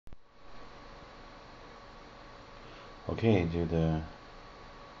Okay, do the...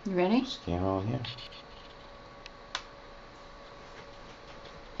 You ready? Scan all here.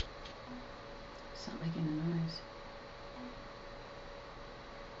 It's not making a noise.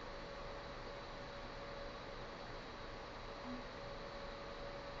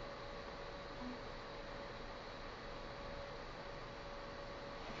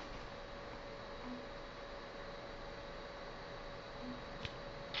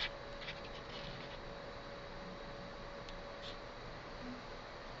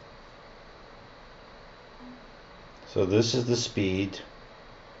 So this is the speed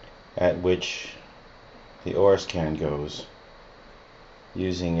at which the Aurascan goes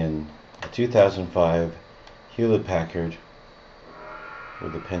using a 2005 Hewlett-Packard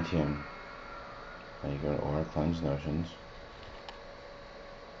with a Pentium. Now you go to Aura Cleanse Notions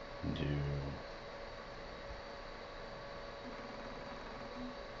and do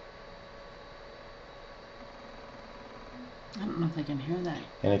I don't know if I can hear that.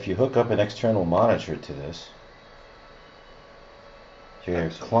 and if you hook up an external monitor to this, your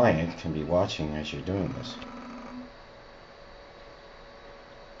client can be watching as you're doing this.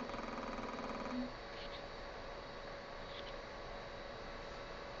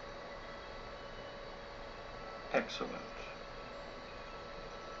 Excellent.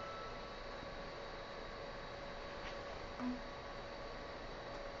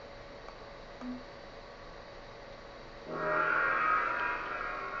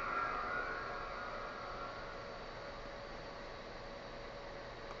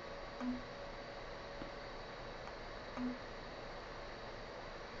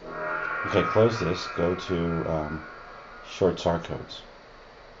 Okay, close this. Go to short SAR codes.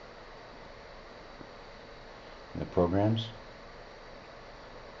 The programs.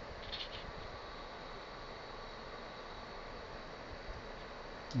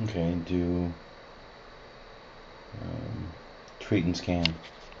 Okay, do treat and scan.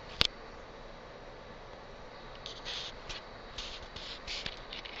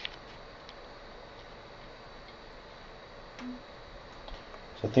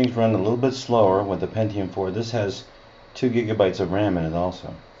 So things run a little bit slower with the Pentium 4. This has 2 gigabytes of RAM in it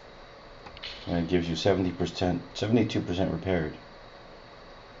also. And it gives you 72% repaired.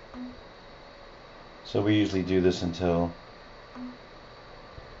 So we usually do this until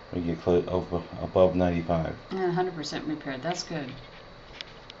we get above 95. Yeah, 100% repaired. That's good.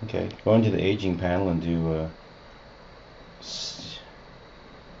 Okay, go into the aging panel and do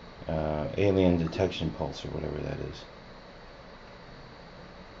alien detection pulse or whatever that is.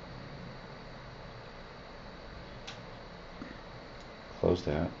 Close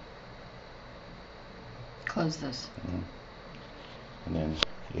that. Close this. And then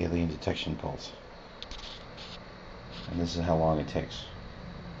alien detection pulse. And this is how long it takes.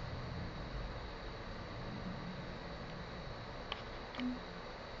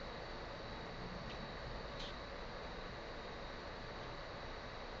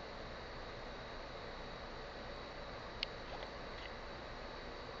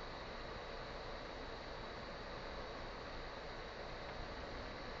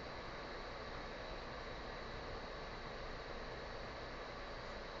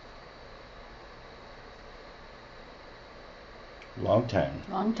 Long time.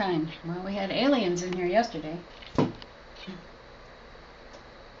 Long time. Well, we had aliens in here yesterday.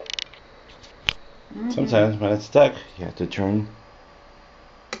 Sometimes when it's stuck, you have to turn.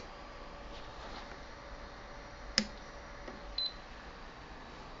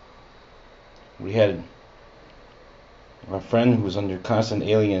 We had a friend who was under constant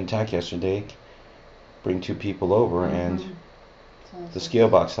alien attack yesterday bring 2 people over and the SCIO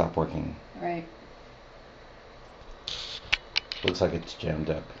box stopped working. Right. Looks like it's jammed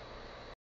up.